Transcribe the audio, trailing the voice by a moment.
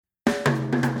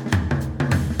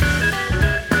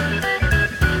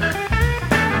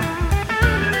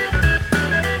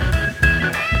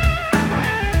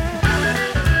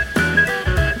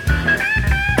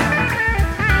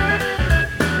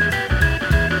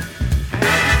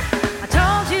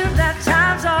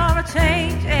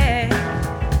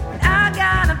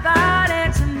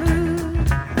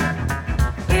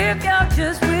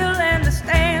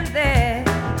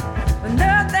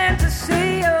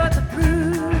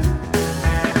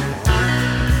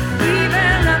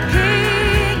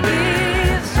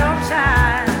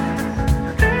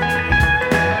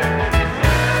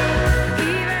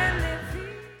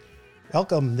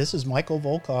Welcome. This is Michael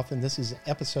Volkov, and this is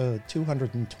episode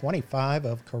 225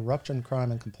 of Corruption,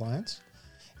 Crime, and Compliance.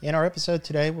 In our episode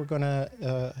today, we're going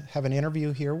to have an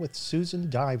interview here with Susan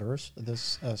Divers,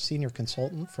 this senior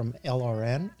consultant from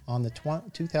LRN, on the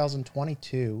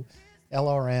 2022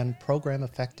 LRN Program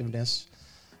Effectiveness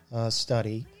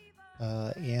Study.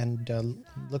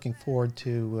 Looking forward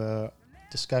to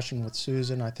discussion with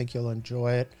Susan. I think you'll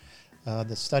enjoy it.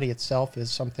 The study itself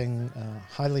is something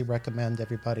highly recommend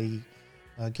everybody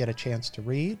get a chance to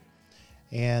read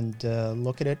and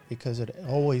look at it, because it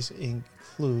always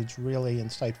includes really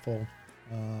insightful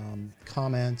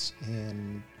comments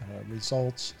and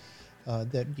results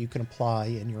that you can apply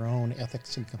in your own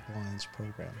ethics and compliance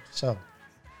program. So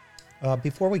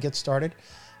before we get started,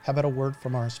 how about a word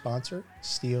from our sponsor,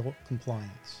 Steele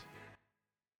Compliance.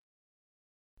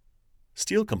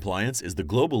 Steele Compliance is the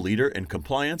global leader in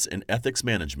compliance and ethics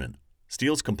management.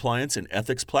 Steele's compliance and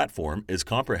ethics platform is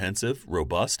comprehensive,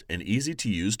 robust, and easy to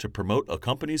use to promote a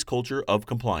company's culture of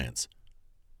compliance.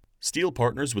 Steele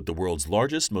partners with the world's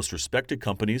largest, most respected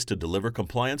companies to deliver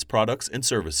compliance products and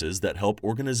services that help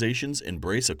organizations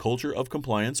embrace a culture of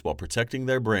compliance while protecting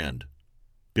their brand.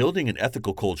 Building an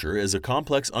ethical culture is a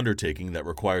complex undertaking that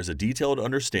requires a detailed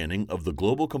understanding of the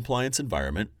global compliance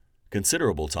environment,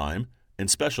 considerable time,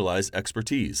 and specialized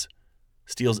expertise.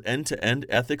 Steele's end-to-end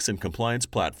ethics and compliance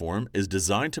platform is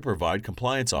designed to provide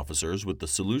compliance officers with the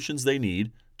solutions they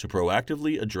need to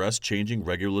proactively address changing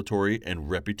regulatory and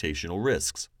reputational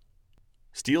risks.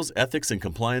 Steele's ethics and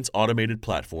compliance automated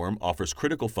platform offers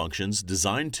critical functions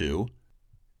designed to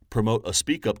promote a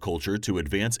speak-up culture to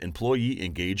advance employee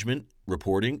engagement,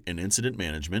 reporting, and incident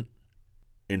management,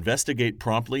 investigate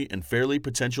promptly and fairly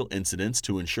potential incidents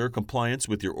to ensure compliance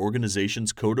with your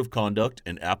organization's code of conduct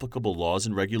and applicable laws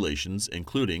and regulations,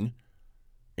 including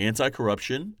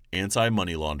anti-corruption,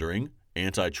 anti-money laundering,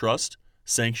 antitrust,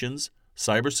 sanctions,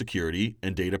 cybersecurity,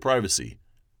 and data privacy.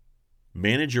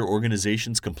 Manage your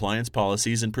organization's compliance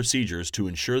policies and procedures to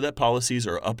ensure that policies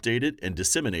are updated and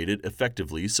disseminated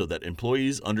effectively so that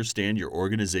employees understand your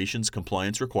organization's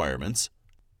compliance requirements.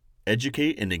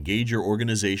 Educate and engage your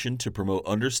organization to promote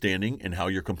understanding and how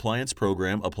your compliance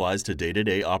program applies to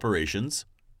day-to-day operations.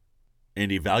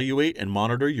 And evaluate and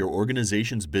monitor your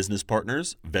organization's business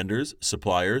partners, vendors,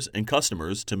 suppliers, and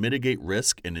customers to mitigate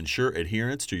risk and ensure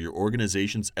adherence to your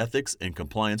organization's ethics and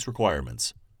compliance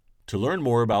requirements. To learn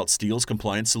more about Steele's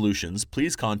compliance solutions,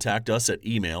 please contact us at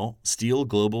email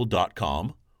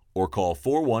steeleglobal.com or call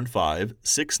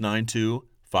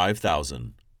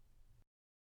 415-692-5000.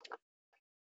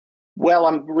 Well,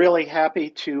 I'm really happy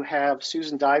to have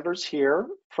Susan Divers here,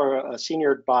 for a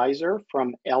senior advisor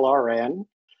from LRN,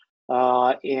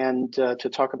 and to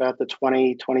talk about the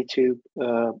 2022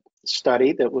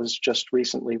 study that was just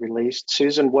recently released.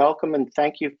 Susan, welcome, and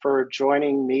thank you for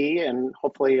joining me and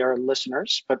hopefully our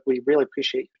listeners, but we really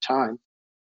appreciate your time.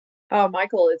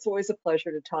 Michael, it's always a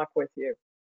pleasure to talk with you.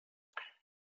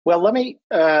 Well, let me,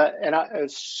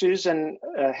 Susan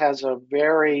has a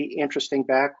very interesting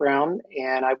background,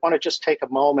 and I want to just take a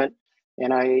moment,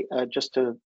 and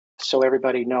so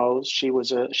everybody knows,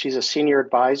 she's a senior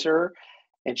advisor,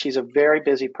 and she's a very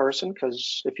busy person,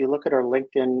 because if you look at her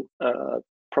LinkedIn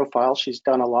profile, she's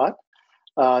done a lot.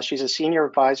 She's a senior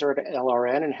advisor at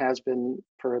LRN and has been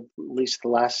for at least the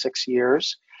last 6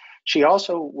 years. She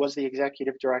also was the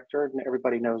executive director, and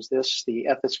everybody knows this, the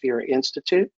Ethisphere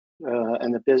Institute,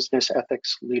 and the Business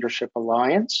Ethics Leadership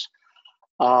Alliance.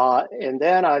 And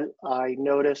then I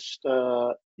noticed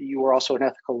you were also an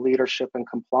ethical leadership and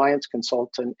compliance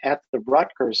consultant at the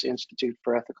Rutgers Institute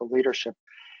for Ethical Leadership.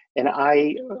 And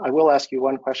I will ask you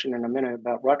one question in a minute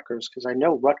about Rutgers, because I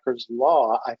know Rutgers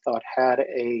Law, I thought, had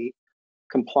a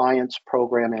compliance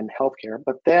program in healthcare.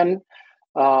 But then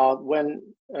when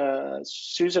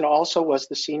Susan also was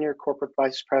the Senior Corporate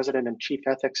Vice President and Chief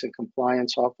Ethics and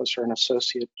Compliance Officer and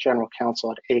Associate General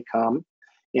Counsel at ACOM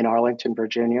in Arlington,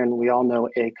 Virginia, and we all know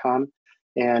ACOM,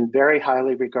 and very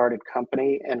highly regarded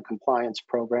company and compliance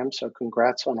program, so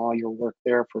congrats on all your work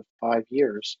there for 5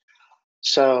 years.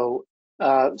 So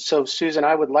Susan,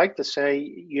 I would like to say,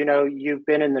 you've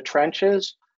been in the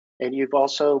trenches, and you've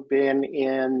also been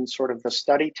in sort of the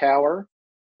study tower,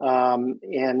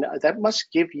 and that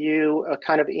must give you a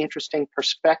kind of interesting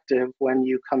perspective when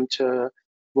you come to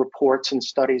reports and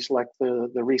studies like the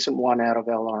recent one out of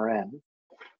LRN.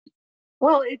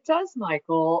 Well, it does,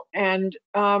 Michael. And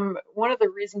one of the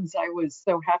reasons I was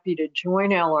so happy to join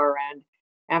LRN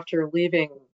after leaving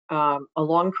a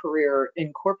long career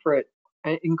in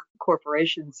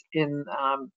corporations in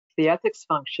the ethics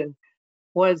function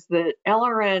was that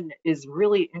LRN is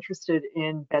really interested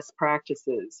in best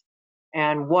practices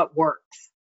and what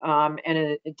works. and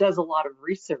it does a lot of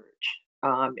research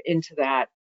into that.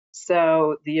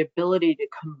 So the ability to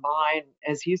combine,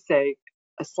 as you say,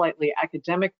 a slightly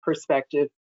academic perspective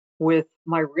with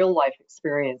my real life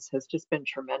experience has just been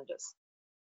tremendous.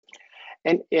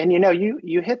 And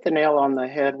you hit the nail on the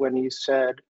head when you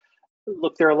said,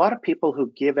 look, there are a lot of people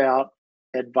who give out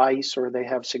advice or they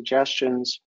have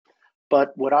suggestions,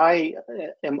 but what I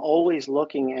am always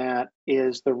looking at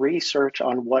is the research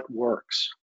on what works.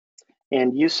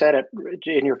 And you said it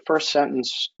in your first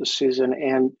sentence, Susan,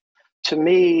 and to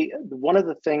me, one of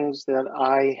the things that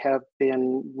I have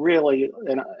been really,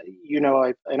 and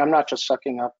and I'm not just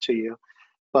sucking up to you,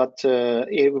 but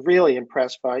really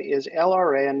impressed by is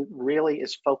LRN really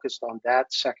is focused on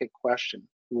that second question: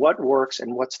 what works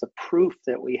and what's the proof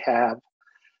that we have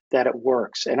that it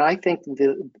works? And I think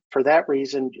for that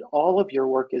reason, all of your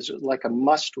work is like a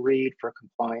must-read for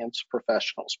compliance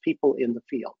professionals, people in the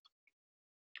field.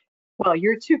 Well,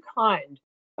 you're too kind,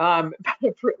 but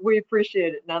we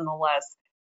appreciate it nonetheless.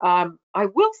 I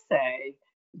will say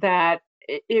that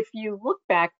if you look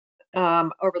back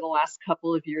over the last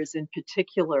couple of years in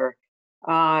particular,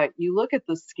 you look at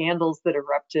the scandals that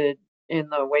erupted in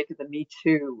the wake of the Me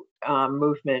Too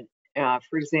movement,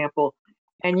 for example,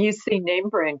 and you see name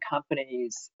brand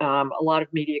companies, a lot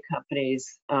of media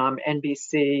companies,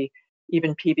 NBC,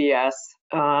 even PBS,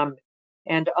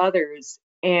 and others,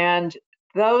 and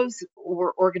those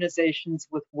were organizations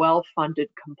with well-funded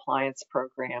compliance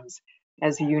programs,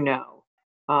 as you know.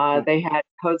 They had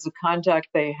codes of conduct,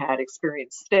 they had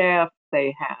experienced staff,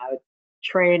 they had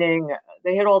training,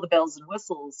 they had all the bells and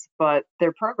whistles, but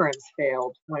their programs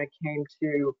failed when it came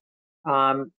to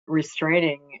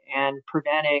restraining and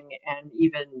preventing and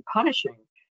even punishing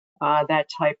that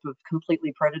type of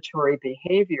completely predatory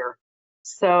behavior.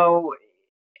 So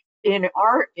in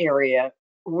our area,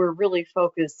 we're really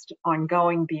focused on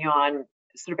going beyond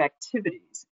sort of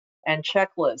activities and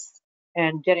checklists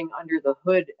and getting under the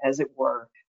hood, as it were,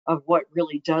 of what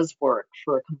really does work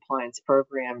for a compliance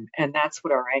program. And that's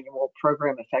what our annual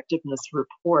program effectiveness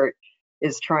report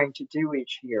is trying to do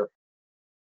each year.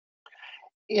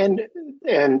 And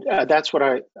that's what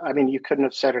I mean, you couldn't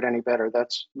have said it any better.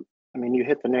 You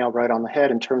hit the nail right on the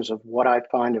head in terms of what I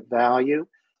find of value.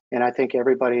 And I think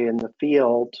everybody in the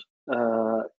field,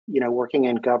 working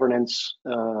in governance,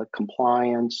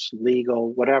 compliance,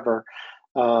 legal, whatever,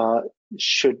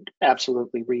 should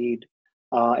absolutely read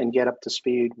and get up to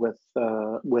speed with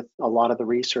a lot of the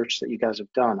research that you guys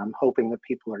have done. I'm hoping that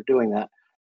people are doing that.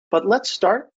 But let's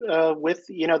start with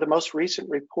the most recent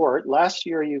report. Last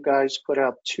year, you guys put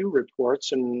out 2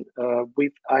 reports, and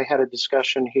I had a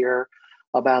discussion here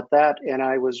about that, and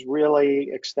I was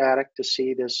really ecstatic to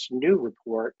see this new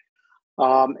report.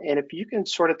 And if you can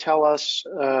sort of tell us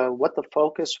what the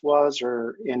focus was,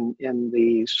 or in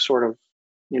the sort of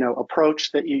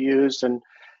approach that you used, and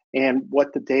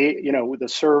what the the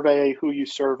survey, who you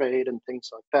surveyed, and things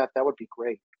like that, that would be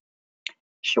great.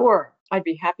 Sure, I'd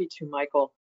be happy to,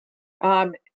 Michael.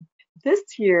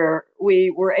 This year,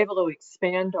 we were able to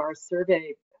expand our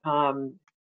survey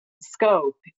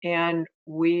scope, and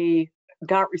we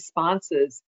got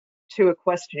responses to a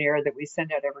questionnaire that we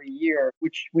send out every year,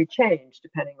 which we change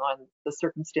depending on the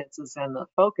circumstances and the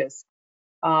focus.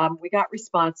 We got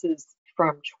responses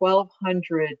from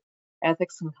 1,200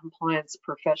 ethics and compliance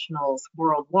professionals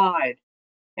worldwide,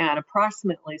 and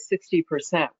approximately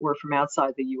 60% were from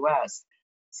outside the US.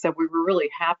 So we were really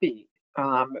happy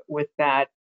with that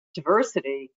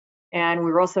diversity, and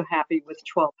we were also happy with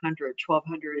 1,200.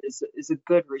 1,200 is a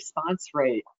good response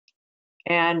rate.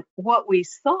 And what we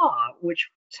saw, which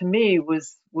to me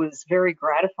was very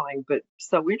gratifying, but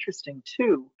so interesting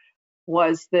too,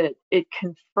 was that it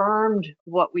confirmed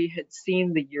what we had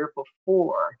seen the year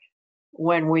before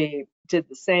when we did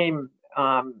the same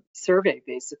survey,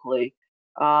 basically,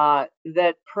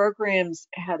 that programs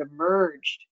had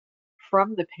emerged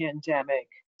from the pandemic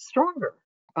stronger,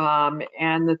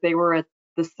 and that they were at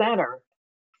the center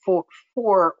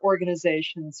for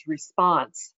organizations'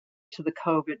 response to the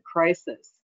COVID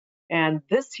crisis. And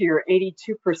this year,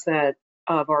 82%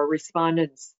 of our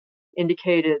respondents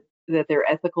indicated that their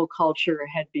ethical culture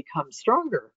had become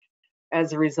stronger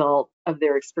as a result of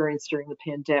their experience during the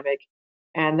pandemic.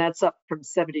 And that's up from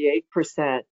 78%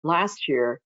 last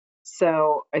year.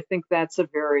 So I think that's a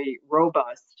very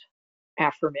robust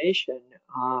affirmation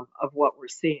of what we're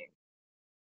seeing.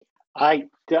 I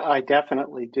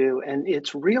definitely do. And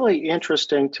it's really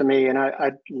interesting to me.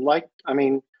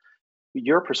 And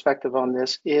your perspective on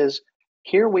this is,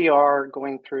 here we are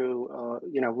going through,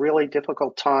 really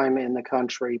difficult time in the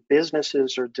country.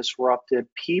 Businesses are disrupted.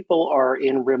 People are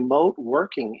in remote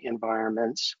working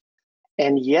environments.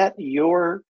 And yet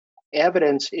you're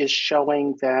evidence is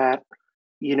showing that,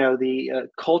 the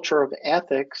culture of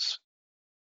ethics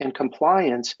and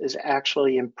compliance is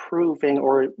actually improving,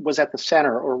 or was at the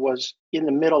center, or was in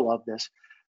the middle of this.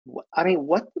 I mean,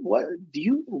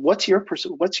 what's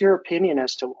your opinion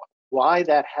as to why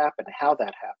that happened, how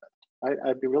that happened?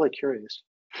 I'd be really curious.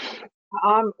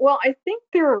 Well, I think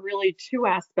there are really two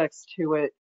aspects to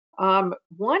it.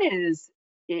 One is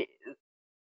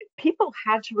people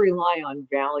had to rely on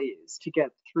values to get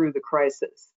through the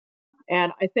crisis.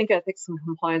 And I think ethics and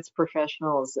compliance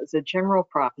professionals, as a general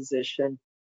proposition,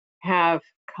 have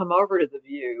come over to the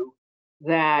view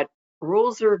that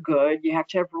rules are good. You have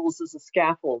to have rules as a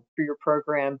scaffold for your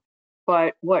program.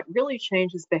 But what really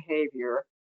changes behavior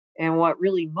and what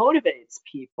really motivates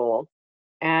people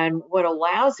and what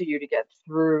allows you to get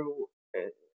through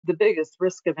the biggest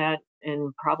risk event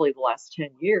in probably the last 10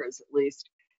 years, at least,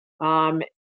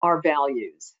 are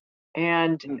values.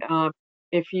 And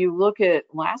if you look at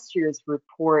last year's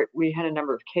report, we had a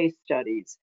number of case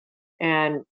studies.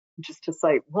 And just to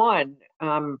cite one,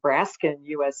 Braskem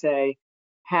USA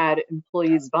had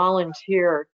employees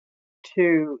volunteer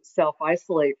to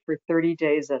self-isolate for 30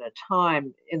 days at a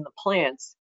time in the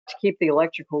plants to keep the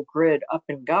electrical grid up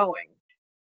and going.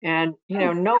 And,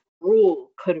 no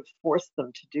rule could have forced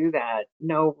them to do that.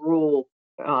 No rule,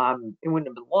 it wouldn't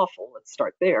have been lawful, let's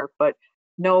start there, but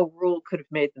no rule could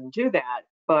have made them do that.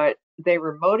 But they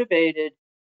were motivated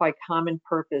by common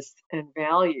purpose and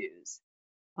values.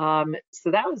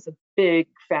 So that was a big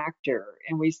factor.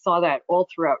 And we saw that all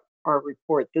throughout our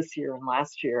report this year and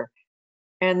last year.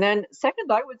 And then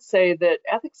second, I would say that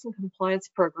ethics and compliance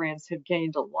programs have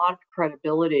gained a lot of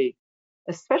credibility,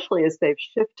 especially as they've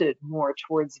shifted more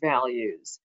towards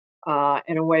values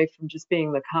and away from just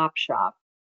being the cop shop.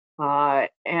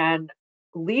 And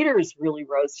leaders really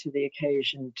rose to the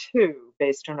occasion too,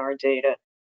 based on our data.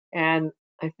 And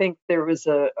I think there was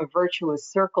a virtuous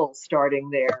circle starting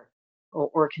there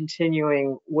or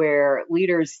continuing, where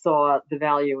leaders saw the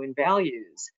value in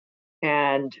values,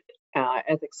 and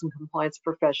ethics and compliance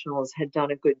professionals had done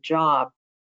a good job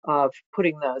of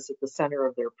putting those at the center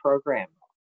of their program.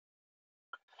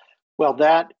 Well,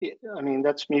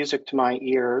 that's music to my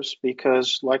ears,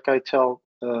 because like I tell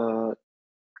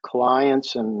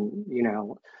clients and,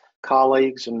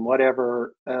 colleagues and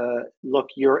whatever, look,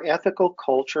 your ethical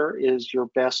culture is your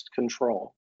best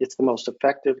control. It's the most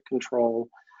effective control.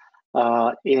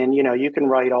 And, you can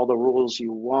write all the rules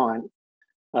you want,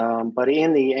 but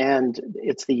in the end,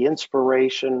 it's the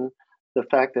inspiration, the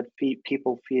fact that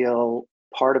people feel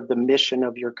part of the mission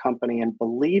of your company and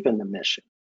believe in the mission.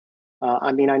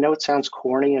 I know it sounds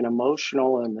corny and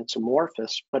emotional and it's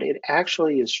amorphous, but it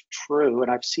actually is true.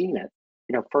 And I've seen it,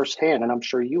 firsthand, and I'm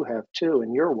sure you have too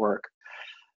in your work,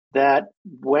 that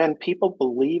when people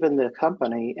believe in the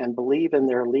company and believe in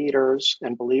their leaders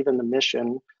and believe in the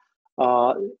mission,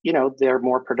 they're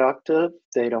more productive.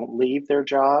 They don't leave their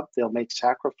job. They'll make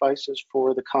sacrifices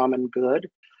for the common good,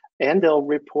 and they'll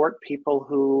report people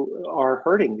who are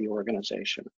hurting the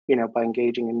organization, by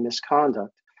engaging in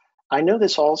misconduct. I know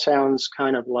this all sounds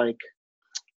kind of like,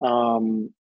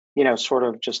 sort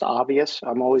of just obvious.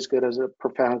 I'm always good as a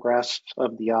profound grasp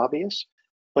of the obvious.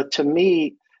 But to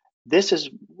me, this is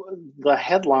the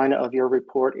headline of your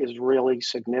report is really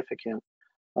significant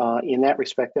in that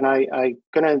respect. And I'm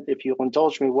gonna, if you'll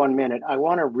indulge me 1 minute, I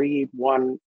want to read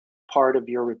one part of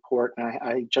your report. And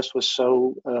I just was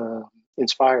so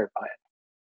inspired by it.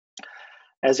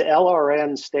 As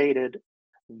LRN stated,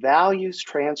 values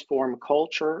transform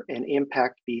culture and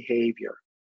impact behavior.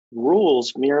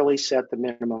 Rules merely set the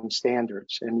minimum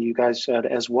standards. And you guys said,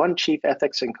 as one chief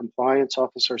ethics and compliance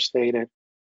officer stated,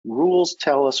 rules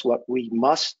tell us what we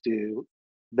must do.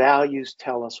 Values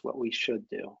tell us what we should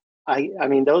do. I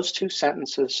mean, those two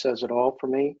sentences says it all for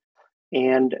me.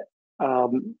 And,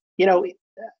 how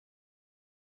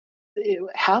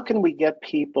can we get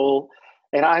people,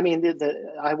 and I mean,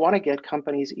 I want to get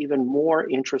companies even more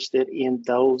interested in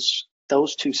those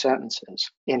two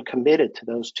sentences and committed to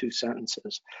those two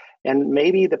sentences. And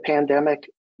maybe the pandemic,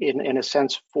 in a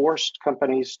sense, forced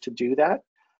companies to do that.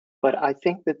 But I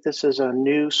think that this is a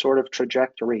new sort of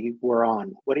trajectory we're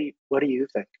on. What do you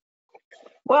think?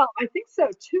 Well, I think so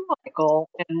too, Michael.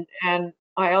 And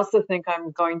I also think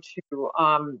I'm going to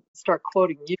start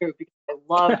quoting you, because I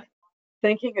love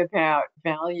thinking about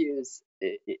values.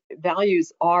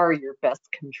 Values are your best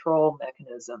control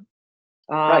mechanism.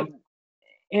 Right.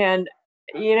 And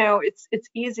it's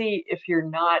easy, if you're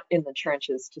not in the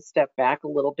trenches, to step back a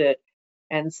little bit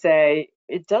and say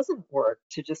it doesn't work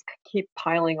to just keep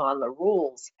piling on the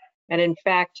rules. And in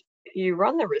fact, you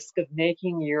run the risk of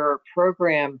making your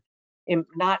program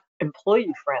not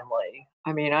employee friendly.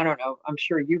 I mean, I don't know. I'm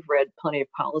sure you've read plenty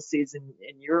of policies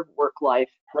in your work life.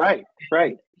 Right,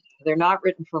 right. They're not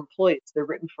written for employees. They're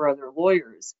written for other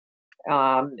lawyers.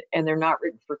 And they're not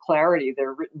written for clarity.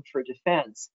 They're written for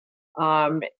defense.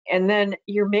 And then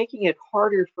you're making it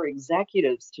harder for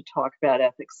executives to talk about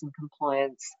ethics and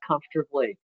compliance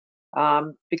comfortably,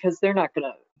 because they're not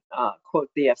going to quote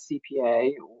the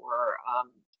FCPA or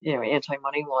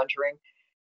anti-money laundering.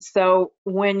 So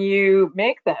when you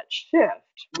make that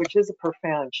shift, which is a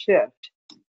profound shift,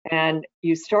 and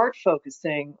you start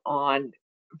focusing on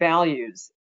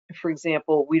values, for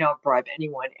example, we don't bribe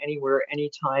anyone, anywhere,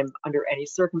 anytime, under any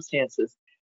circumstances.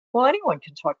 Well, anyone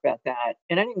can talk about that,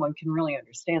 and anyone can really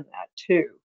understand that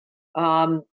too.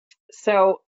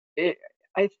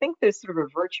 I think there's sort of a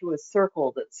virtuous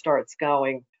circle that starts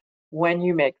going when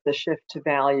you make the shift to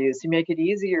values. You make it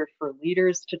easier for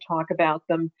leaders to talk about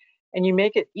them, and you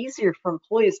make it easier for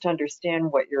employees to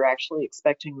understand what you're actually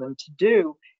expecting them to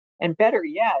do. And better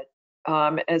yet,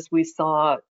 as we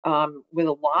saw with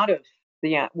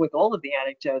all of the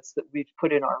anecdotes that we've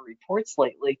put in our reports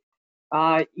lately,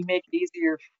 you make it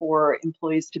easier for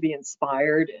employees to be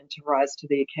inspired and to rise to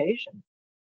the occasion.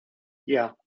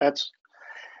 Yeah, that's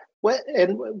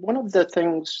and one of the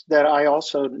things that I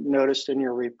also noticed in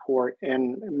your report,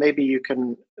 and maybe you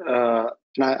can,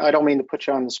 and I don't mean to put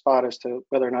you on the spot as to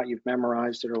whether or not you've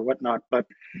memorized it or whatnot, but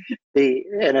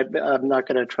I'm not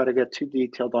going to try to get too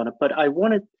detailed on it, but I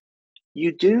wanted,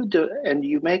 and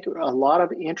you make a lot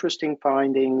of interesting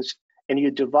findings, and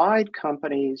you divide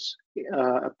companies'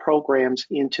 programs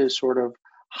into sort of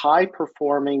high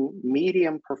performing,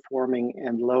 medium performing,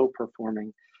 and low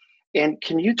performing. And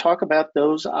can you talk about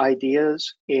those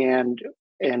ideas and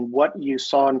what you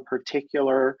saw in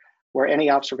particular, or any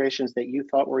observations that you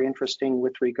thought were interesting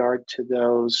with regard to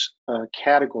those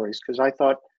categories? Because I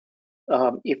thought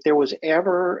if there was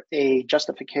ever a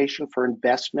justification for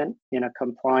investment in a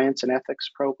compliance and ethics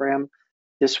program,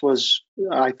 this was,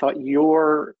 I thought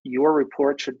your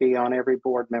report should be on every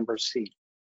board member's seat.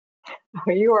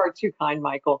 You are too kind,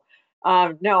 Michael.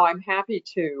 No, I'm happy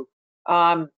to.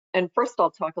 And first,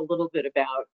 I'll talk a little bit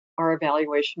about our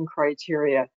evaluation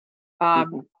criteria.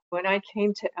 When I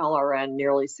came to LRN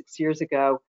nearly 6 years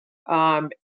ago,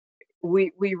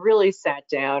 we really sat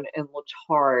down and looked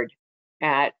hard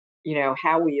at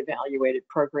how we evaluated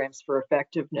programs for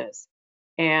effectiveness.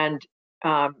 And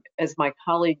as my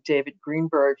colleague David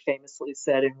Greenberg famously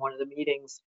said in one of the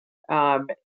meetings,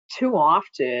 too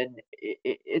often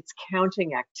it's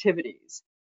counting activities.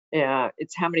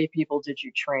 It's how many people did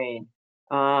you train?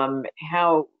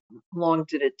 How long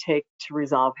did it take to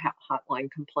resolve hotline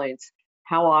complaints?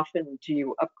 How often do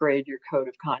you upgrade your code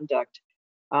of conduct?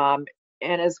 And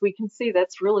as we can see,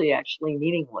 that's really actually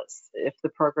meaningless if the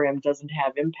program doesn't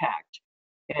have impact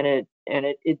and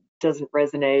it doesn't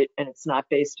resonate, and it's not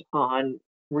based on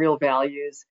real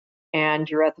values, and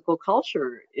your ethical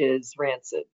culture is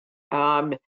rancid.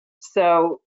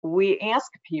 So we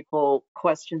ask people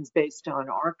questions based on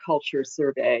our culture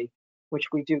survey,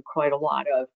 which we do quite a lot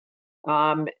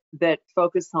of, that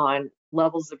focus on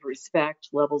levels of respect,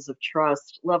 levels of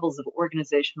trust, levels of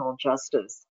organizational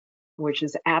justice, which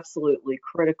is absolutely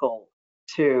critical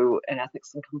to an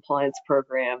ethics and compliance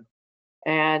program,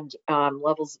 and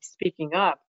levels of speaking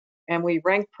up. And we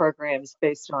rank programs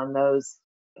based on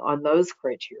those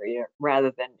criteria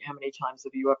rather than how many times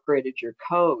have you upgraded your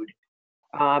code.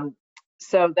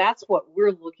 So that's what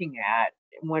we're looking at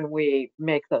when we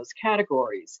make those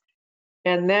categories.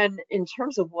 And then in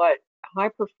terms of what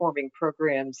high-performing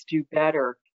programs do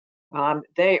better,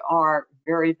 they are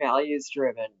very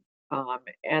values-driven,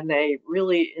 and they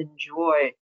really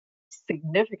enjoy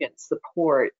significant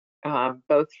support,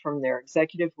 both from their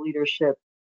executive leadership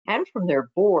and from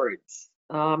their boards,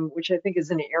 which I think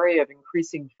is an area of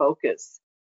increasing focus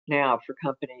now for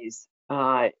companies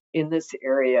in this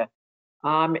area.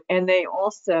 And they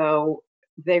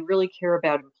really care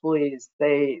about employees.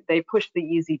 They push the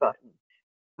easy button.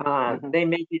 They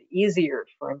make it easier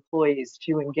for employees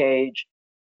to engage.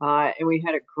 And we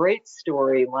had a great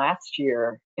story last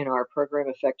year in our program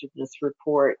effectiveness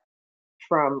report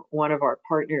from one of our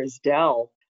partners,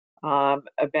 Dell,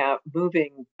 about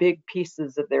moving big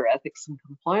pieces of their ethics and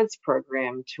compliance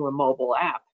program to a mobile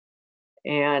app.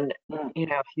 And,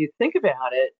 if you think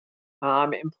about it,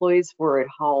 employees were at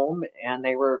home and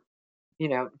they were,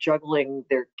 juggling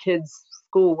their kids'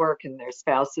 schoolwork and their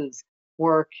spouses'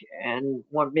 work and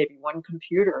maybe one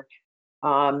computer.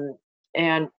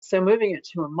 And so moving it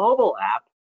to a mobile app,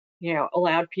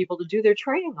 allowed people to do their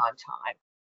training on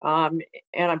time.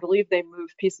 And I believe they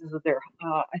moved pieces of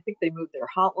I think they moved their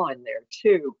hotline there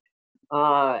too.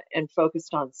 and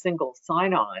focused on single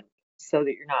sign-on so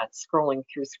that you're not scrolling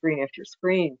through screen after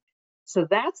screen. So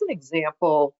that's an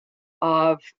example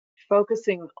of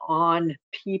focusing on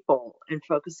people and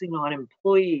focusing on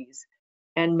employees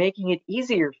and making it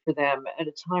easier for them at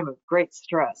a time of great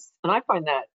stress. And I find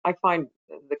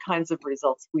the kinds of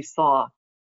results we saw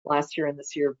last year and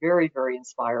this year very, very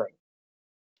inspiring.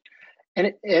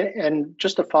 And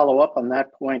just to follow up on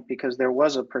that point, because there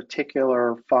was a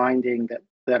particular finding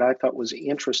that I thought was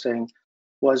interesting,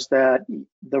 was that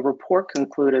the report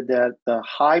concluded that the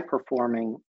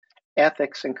high-performing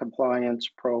ethics and compliance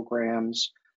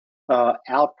programs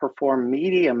outperform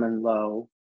medium and low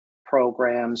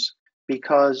programs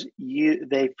because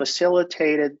they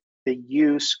facilitated the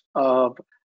use of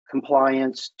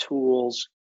compliance tools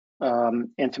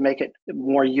and to make it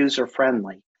more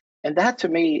user-friendly. And that to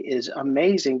me is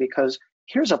amazing because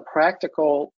here's a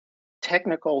practical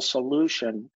technical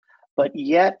solution, but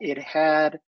yet it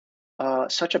had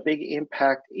such a big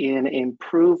impact in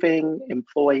improving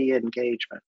employee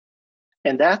engagement.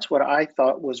 And that's what I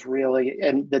thought was really,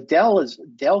 and the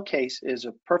Dell case is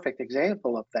a perfect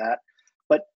example of that.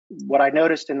 But what I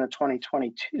noticed in the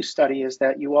 2022 study is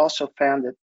that you also found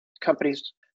that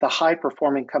companies, the high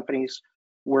performing companies,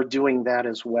 were doing that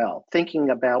as well,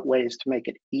 thinking about ways to make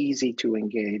it easy to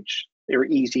engage, or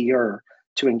easier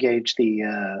to engage the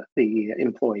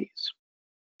employees.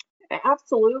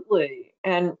 Absolutely.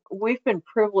 And we've been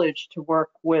privileged to work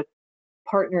with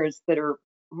partners that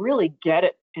really get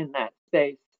it in that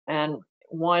space. And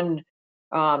one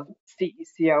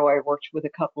CECO I worked with a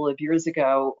couple of years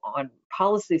ago on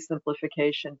policy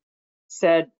simplification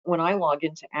said, when I log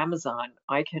into Amazon,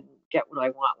 I can get what I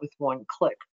want with one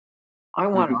click. I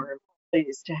want our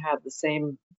employees to have the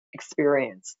same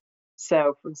experience.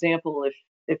 So, for example,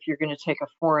 if you're going to take a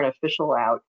foreign official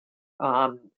out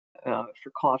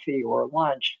for coffee or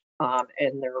lunch,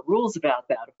 and there are rules about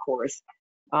that, of course,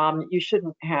 you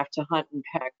shouldn't have to hunt and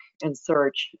peck and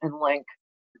search and link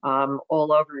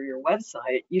all over your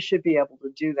website. You should be able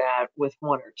to do that with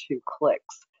one or two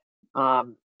clicks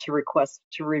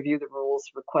to review the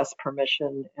rules, request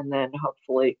permission, and then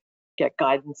hopefully get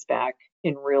guidance back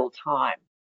in real time.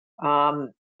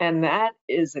 And that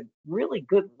is a really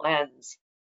good lens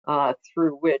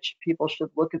through which people should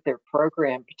look at their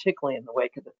program, particularly in the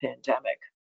wake of the pandemic.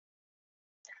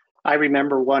 I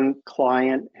remember one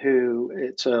client who,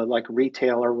 it's a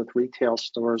retailer with retail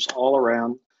stores all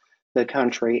around the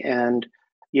country, and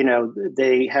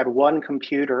they had one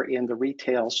computer in the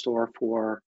retail store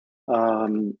for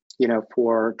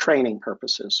for training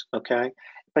purposes, okay?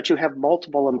 But you have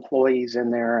multiple employees in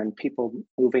there and people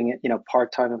moving it,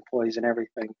 part-time employees and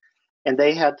everything. And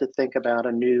they had to think about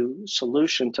a new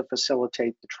solution to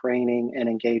facilitate the training and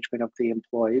engagement of the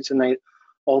employees. And they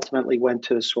ultimately went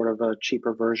to sort of a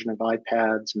cheaper version of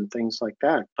iPads and things like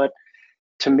that. But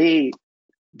to me,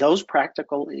 those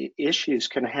practical issues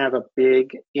can have a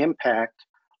big impact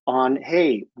on,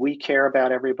 hey, we care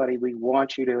about everybody. We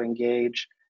want you to engage.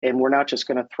 And we're not just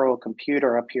going to throw a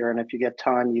computer up here, and if you get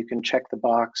time, you can check the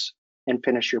box and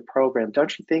finish your program.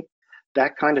 Don't you think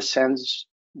that kind of sends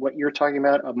what you're talking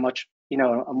about a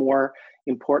more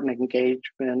important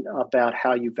engagement about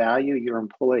how you value your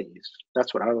employees?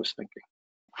 That's what I was thinking.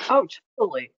 Oh,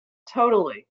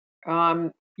 totally.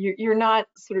 You're not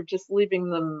sort of just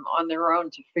leaving them on their own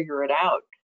to figure it out.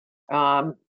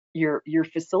 You're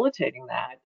facilitating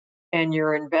that, and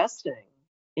you're investing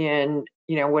in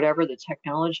whatever the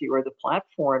technology or the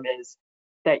platform is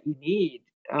that you need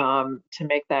to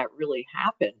make that really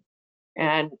happen.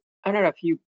 And I don't know if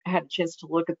you had a chance to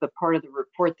look at the part of the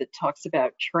report that talks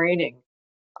about training.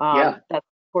 That's of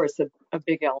course a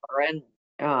big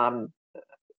LRN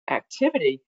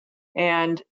activity,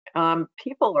 and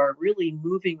people are really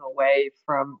moving away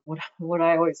from what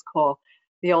I always call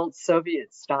the old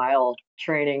Soviet style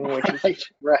training, which is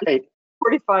right.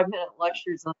 45-minute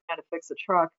lectures on how to fix a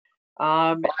truck.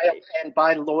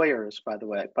 By lawyers, by the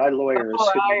way, who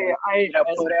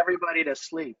put everybody to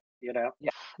sleep. Yeah,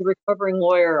 the recovering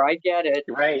lawyer, I get it.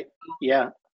 Right. Yeah.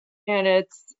 And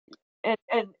it's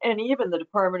and even the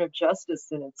Department of Justice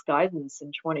in its guidance in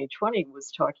 2020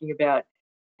 was talking about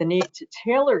the need to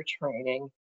tailor training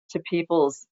to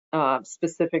people's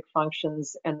specific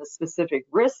functions and the specific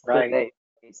risks that they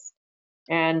face.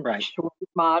 And short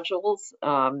modules,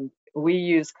 we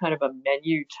use kind of a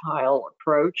menu tile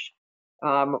approach,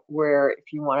 where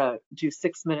if you want to do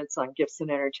 6 minutes on gifts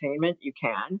and entertainment, you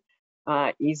can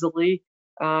easily,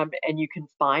 and you can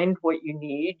find what you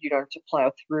need. You don't have to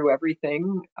plow through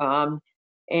everything.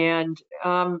 And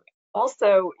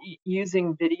also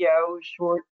using video,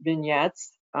 short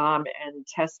vignettes, and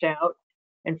test out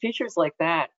And features like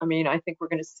that, I mean, I think we're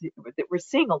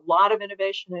seeing a lot of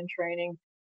innovation in training,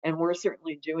 and we're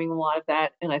certainly doing a lot of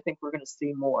that. And I think we're going to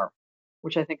see more,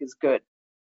 which I think is good.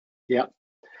 Yeah.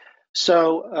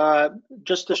 So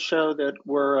just to show that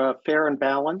we're fair and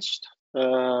balanced,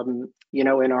 in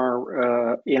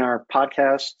our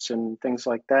podcasts and things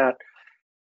like that.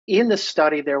 In the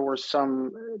study, there were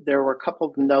a couple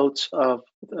of notes of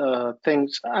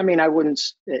things. I mean, I wouldn't,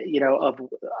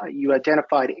 you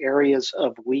identified areas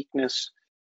of weakness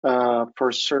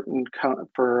for certain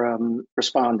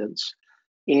respondents.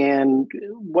 And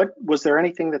was there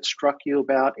anything that struck you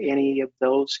about any of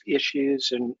those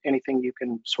issues, and anything you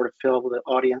can sort of fill the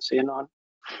audience in on?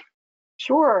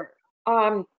 Sure.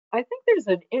 I think there's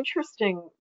an interesting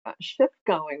shift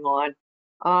going on.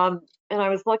 And I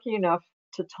was lucky enough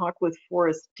to talk with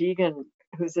Forrest Deegan,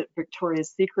 who's at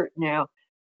Victoria's Secret now,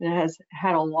 and has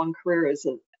had a long career as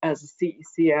a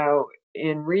CECO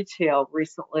in retail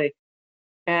recently.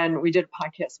 And we did a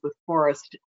podcast with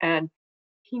Forrest, and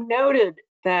he noted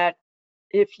that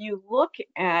if you look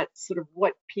at sort of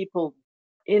what people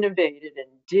innovated and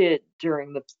did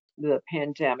during the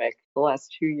pandemic, the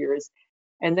last 2 years,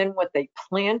 and then what they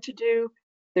plan to do,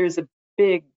 there's a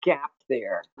big gap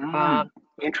there.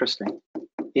 Interesting.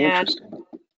 And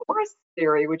Forrest's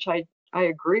theory, which I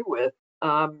agree with,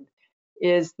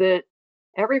 is that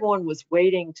everyone was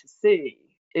waiting to see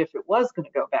if it was going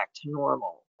to go back to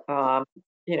normal,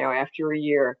 after a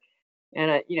year.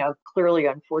 And, clearly,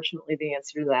 unfortunately, the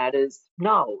answer to that is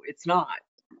no, it's not.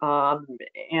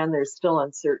 And there's still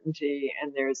uncertainty,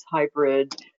 and there's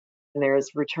hybrid, and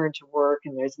there's return to work,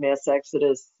 and there's mass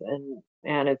exodus,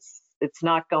 and it's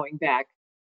not going back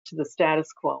to the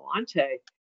status quo ante.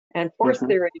 And Forrest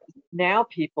theory, now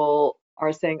people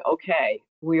are saying, okay,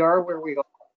 we are where we are,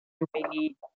 we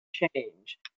need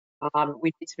change.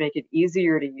 We need to make it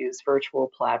easier to use virtual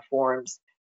platforms,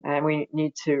 and we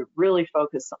need to really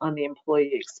focus on the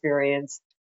employee experience,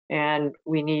 and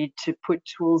we need to put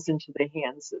tools into the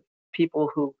hands of people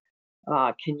who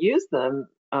can use them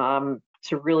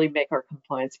to really make our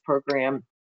compliance program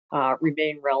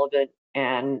remain relevant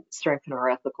and strengthen our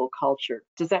ethical culture.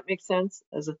 Does that make sense?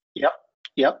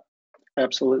 Yep,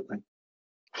 absolutely.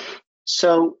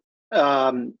 So,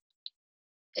 and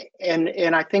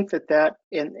I think that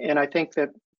I think that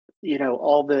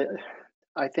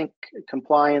I think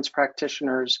compliance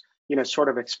practitioners, sort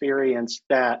of experience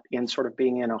that in sort of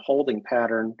being in a holding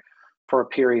pattern for a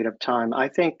period of time. I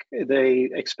think they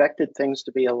expected things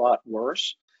to be a lot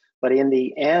worse, but in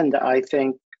the end, I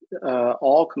think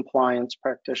all compliance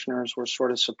practitioners were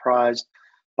sort of surprised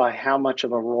by how much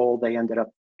of a role they ended up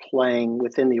playing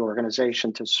within the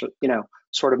organization to,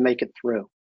 sort of make it through.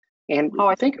 And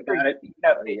think about it,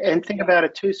 and think about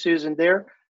it too, Susan. There,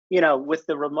 with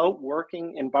the remote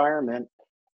working environment,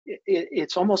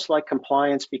 it's almost like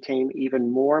compliance became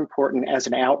even more important as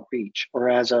an outreach, or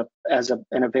as an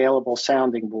available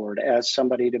sounding board, as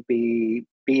somebody to be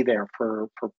there for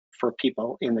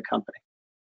people in the company.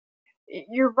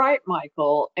 You're right,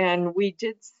 Michael. And we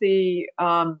did see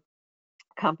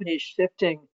companies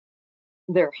shifting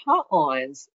their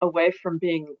hotlines away from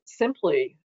being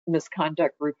simply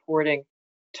misconduct reporting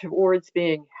towards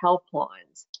being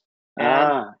helplines.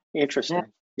 Interesting.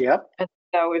 Yep. And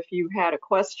so if you had a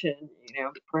question,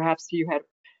 perhaps you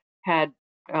had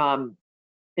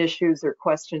issues or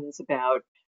questions about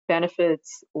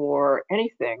benefits or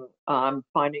anything,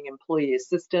 finding employee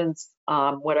assistance,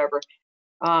 whatever.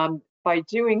 By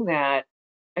doing that,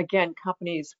 again,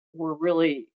 companies were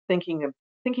really thinking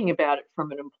about it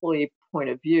from an employee point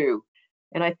of view,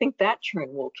 and I think that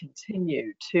trend will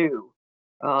continue too.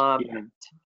 To make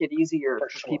it easier for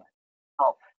people.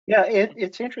 Yeah,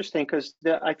 it's interesting because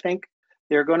I think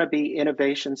there are going to be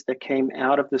innovations that came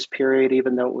out of this period,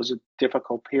 even though it was a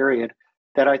difficult period,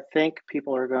 that I think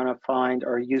people are going to find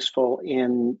are useful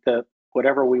in the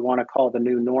whatever we want to call the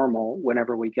new normal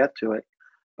whenever we get to it.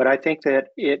 But I think that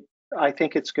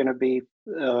it's going to be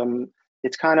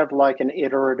it's kind of like an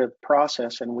iterative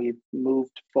process, and we've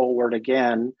moved forward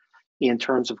again in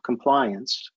terms of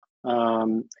compliance.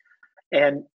 But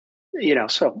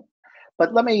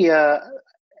let me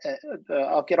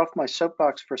I'll get off my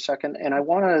soapbox for a second, and I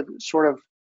want to sort of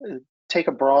take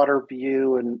a broader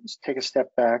view and take a step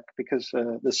back, because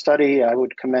the study, I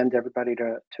would commend everybody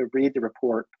to read the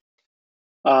report.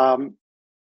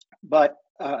 But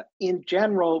in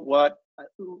general,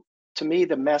 to me,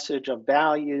 the message of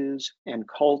values and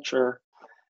culture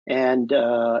and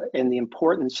the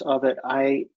importance of it,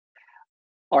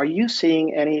 are you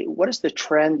seeing what is the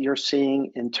trend you're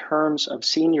seeing in terms of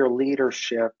senior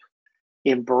leadership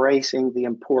embracing the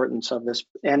importance of this.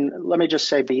 And let me just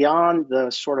say, beyond the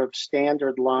sort of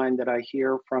standard line that I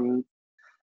hear from,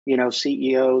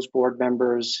 CEOs, board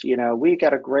members, we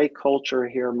got a great culture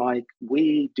here, Mike.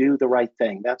 We do the right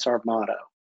thing. That's our motto.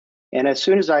 And as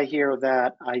soon as I hear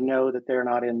that, I know that they're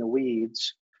not in the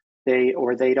weeds. They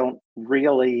don't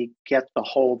really get the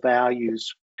whole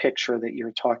values picture that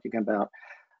you're talking about.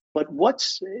 But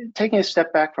taking a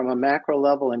step back from a macro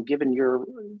level and given your,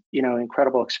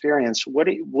 incredible experience, what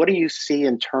do you see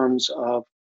in terms of,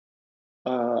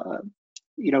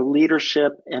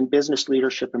 leadership and business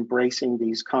leadership embracing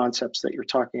these concepts that you're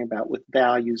talking about with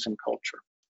values and culture?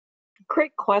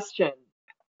 Great question.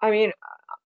 I mean,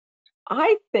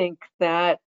 I think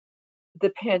that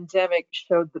the pandemic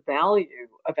showed the value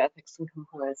of ethics and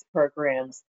compliance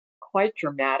programs quite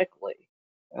dramatically,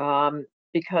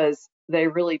 because they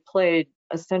really played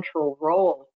a central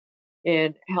role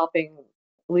in helping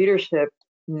leadership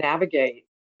navigate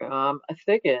a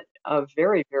thicket of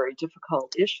very, very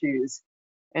difficult issues.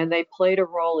 And they played a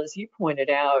role, as you pointed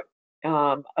out,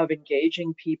 of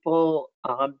engaging people.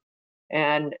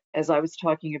 And as I was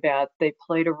talking about, they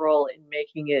played a role in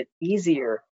making it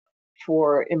easier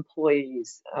for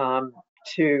employees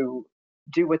to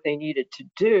do what they needed to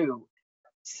do.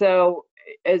 So,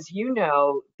 as you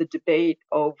know, the debate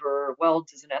over, well,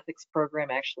 does an ethics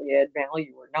program actually add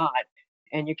value or not?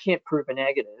 And you can't prove a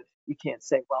negative. You can't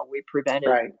say, well, we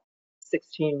prevented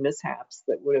 16 mishaps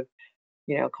that would have,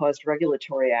 caused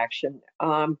regulatory action.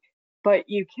 But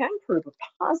you can prove a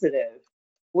positive,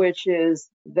 which is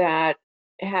that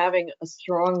having a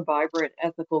strong, vibrant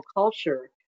ethical culture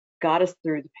got us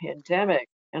through the pandemic.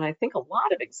 And I think a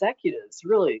lot of executives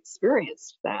really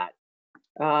experienced that.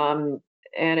 And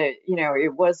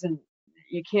it wasn't,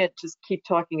 you can't just keep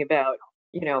talking about,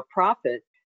 profit.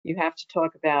 You have to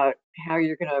talk about how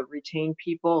you're going to retain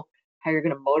people, how you're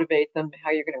going to motivate them,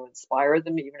 how you're going to inspire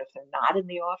them, even if they're not in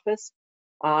the office.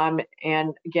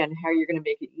 And again, how you're going to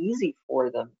make it easy for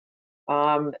them.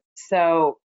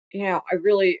 So,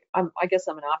 I guess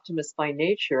I'm an optimist by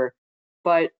nature,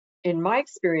 but in my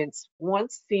experience,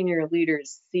 once senior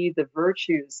leaders see the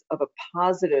virtues of a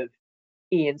positive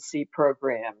E&C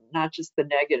program, not just the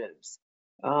negatives,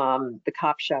 the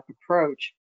cop shop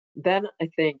approach, then I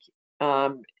think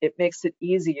it makes it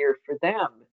easier for them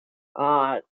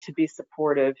to be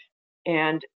supportive.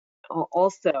 And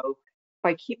also,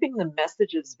 by keeping the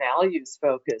message's values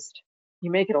focused,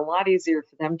 you make it a lot easier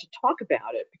for them to talk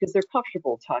about it because they're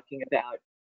comfortable talking about,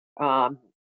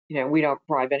 we don't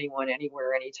bribe anyone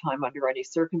anywhere, anytime, under any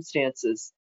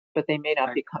circumstances, but they may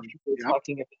not be comfortable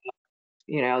talking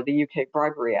about, the UK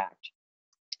Bribery Act.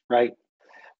 Right.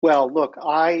 Well, look,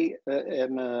 I'm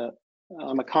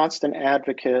a constant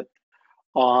advocate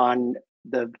on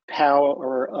the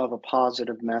power of a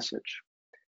positive message.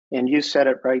 And you said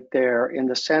it right there, in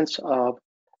the sense of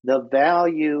the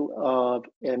value of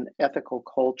an ethical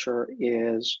culture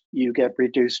is you get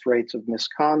reduced rates of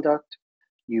misconduct,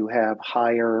 you have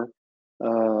higher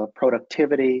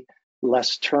productivity,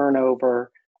 less turnover,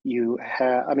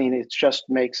 it just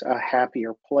makes a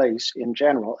happier place in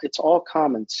general. It's all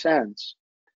common sense.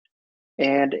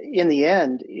 And in the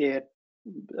end, it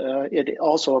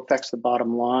also affects the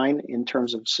bottom line in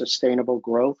terms of sustainable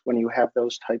growth when you have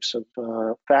those types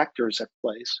of factors at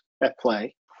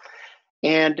play.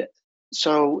 And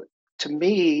so, to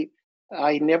me,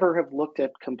 I never have looked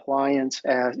at compliance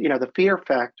as, the fear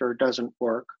factor doesn't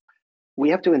work. We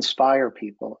have to inspire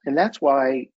people. And that's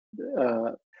why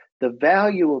the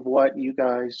value of what you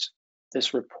guys,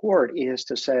 this report, is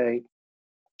to say,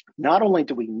 not only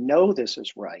do we know this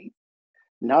is right,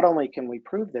 not only can we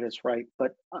prove that it's right,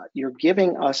 but you're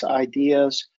giving us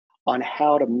ideas on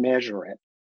how to measure it.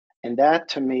 And that,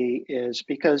 to me, is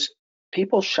because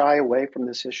people shy away from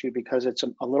this issue because it's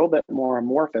a little bit more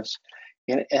amorphous.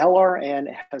 And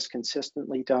LRN has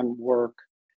consistently done work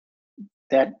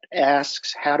that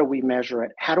asks, how do we measure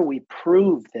it? How do we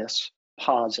prove this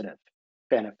positive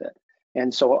benefit?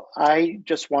 And so I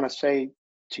just want to say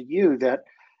to you that,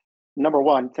 number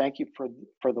one, thank you for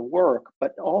the work,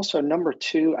 but also number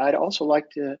two, I'd also like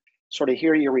to sort of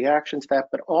hear your reactions to that,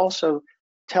 but also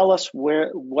tell us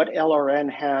what LRN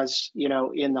has,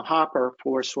 in the hopper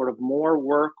for sort of more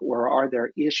work, or are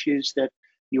there issues that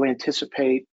you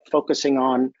anticipate focusing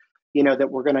on, that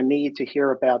we're going to need to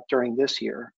hear about during this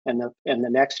year and the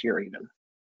next year even?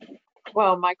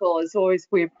 Well, Michael, as always,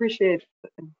 we appreciate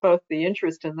both the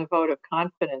interest and the vote of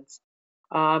confidence.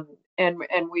 And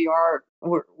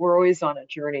we're always on a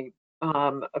journey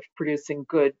of producing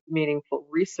good, meaningful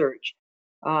research.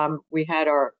 We had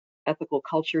our ethical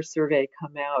culture survey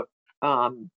come out,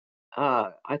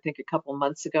 I think a couple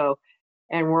months ago,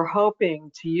 And we're hoping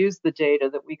to use the data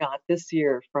that we got this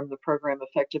year from the program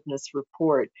effectiveness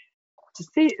report to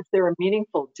see if there are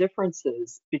meaningful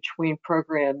differences between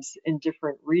programs in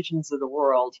different regions of the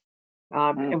world.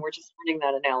 And we're just running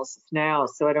that analysis now,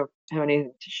 so I don't have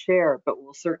anything to share, but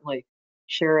we'll certainly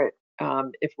share it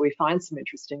if we find some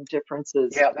interesting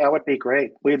differences. Yeah, that would be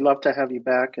great. We'd love to have you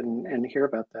back and hear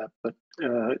about that.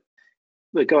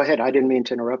 But go ahead. I didn't mean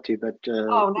to interrupt you, but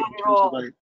oh, not at all.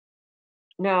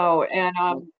 No,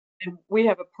 and we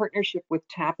have a partnership with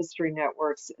Tapestry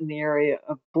Networks in the area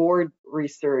of board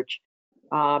research,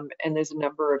 and there's a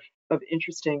number of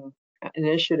interesting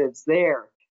initiatives there.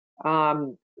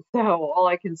 So all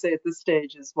I can say at this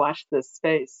stage is watch this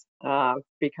space,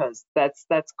 because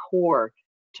that's core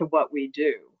to what we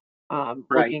do.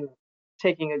 Right.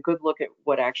 Taking a good look at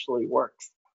what actually works.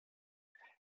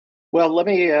 Well, let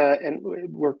me, and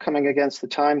we're coming against the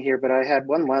time here, but I had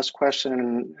one last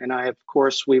question, and of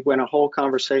course, we went a whole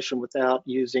conversation without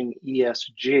using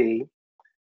ESG,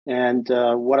 and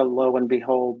what a lo and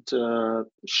behold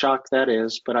shock that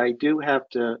is. But I do have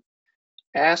to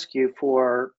ask you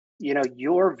for,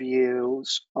 your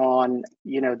views on,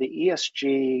 the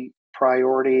ESG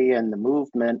priority and the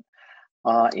movement,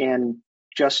 and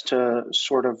just to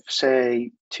sort of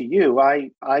say to you,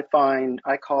 I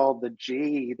call the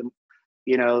G,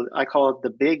 I call it the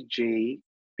big G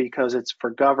because it's for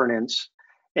governance.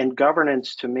 And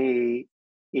governance to me,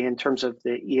 in terms of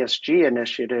the ESG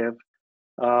initiative,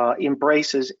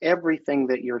 embraces everything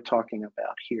that you're talking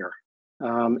about here.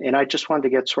 And I just wanted to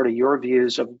get sort of your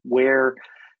views of where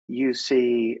you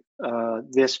see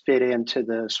this fit into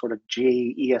the sort of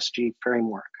ESG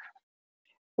framework.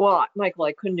 Well, Michael,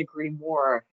 I couldn't agree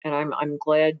more, and I'm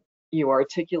glad you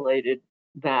articulated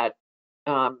that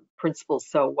principle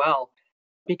so well,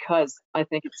 because I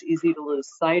think it's easy to lose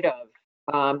sight of.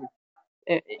 I've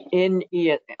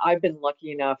been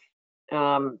lucky enough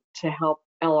to help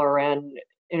LRN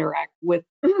interact with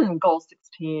Goal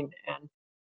 16 and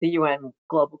the UN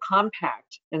Global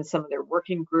Compact and some of their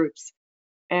working groups,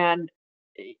 and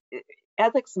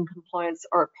ethics and compliance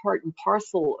are part and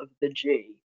parcel of the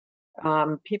G.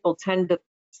 People tend to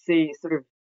see sort of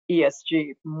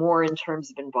ESG more in terms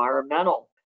of environmental,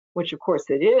 which of course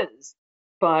it is,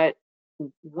 but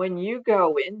when you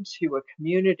go into a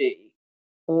community,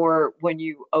 or when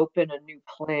you open a new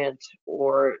plant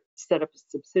or set up a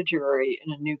subsidiary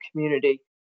in a new community,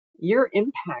 you're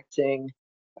impacting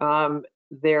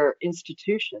their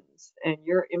institutions and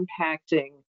you're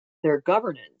impacting their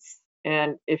governance.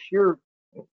 And if you're,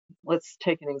 let's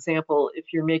take an example,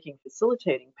 if you're making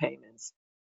facilitating payments,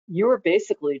 you're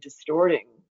basically distorting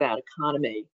that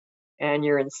economy and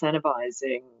you're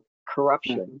incentivizing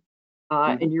corruption.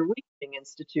 And you're weakening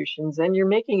institutions, and you're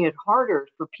making it harder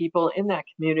for people in that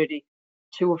community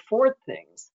to afford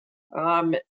things.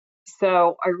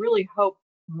 So I really hope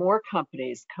more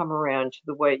companies come around to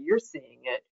the way you're seeing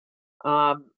it,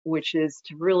 which is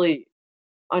to really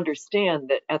understand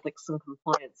that ethics and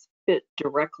compliance fit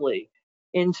directly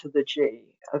into the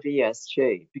G of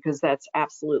ESG, because that's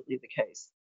absolutely the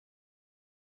case.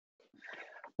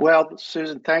 Well,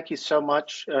 Susan, thank you so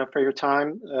much for your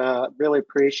time. Really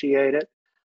appreciate it.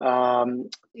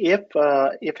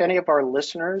 If any of our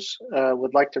listeners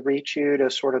would like to reach you to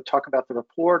sort of talk about the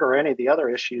report or any of the other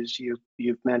issues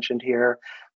you've mentioned here,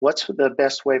 what's the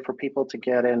best way for people to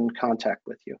get in contact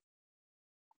with you?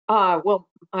 Well,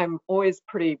 I'm always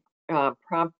pretty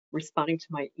prompt responding to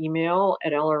my email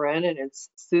at LRN, and it's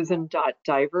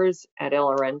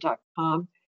susan.divers@lrn.com.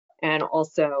 And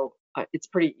also, it's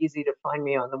pretty easy to find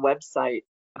me on the website,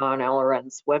 on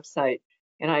LRN's website.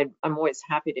 And I'm always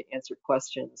happy to answer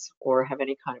questions or have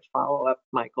any kind of follow-up,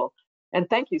 Michael. And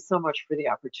thank you so much for the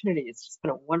opportunity. It's just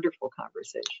been a wonderful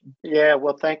conversation. Yeah,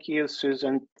 well, thank you,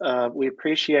 Susan. We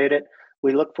appreciate it.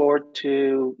 We look forward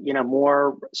to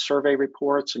more survey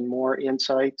reports and more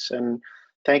insights. And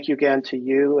thank you again to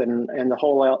you and the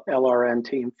whole LRN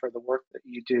team for the work that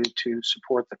you do to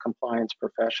support the compliance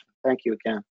profession. Thank you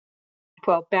again.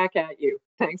 Well, back at you.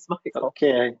 Thanks, Michael.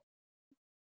 Okay.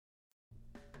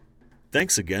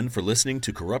 Thanks again for listening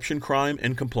to Corruption, Crime,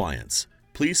 and Compliance.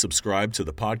 Please subscribe to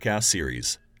the podcast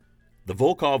series. The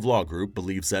Volkov Law Group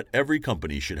believes that every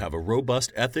company should have a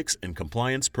robust ethics and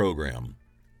compliance program.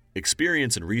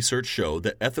 Experience and research show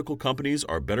that ethical companies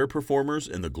are better performers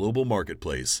in the global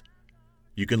marketplace.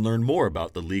 You can learn more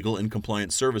about the legal and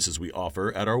compliance services we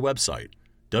offer at our website,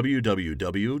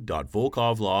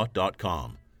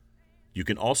 www.volkovlaw.com. You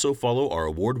can also follow our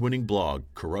award-winning blog,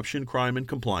 Corruption, Crime, and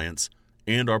Compliance,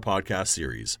 and our podcast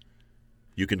series.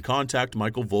 You can contact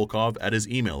Michael Volkov at his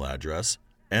email address,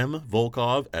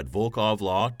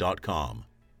 mvolkov@volkovlaw.com.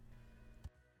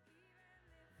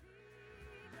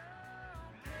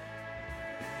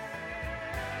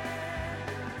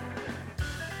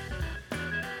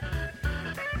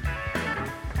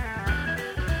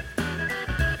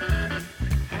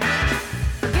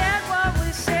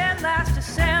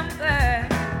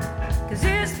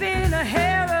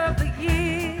 hair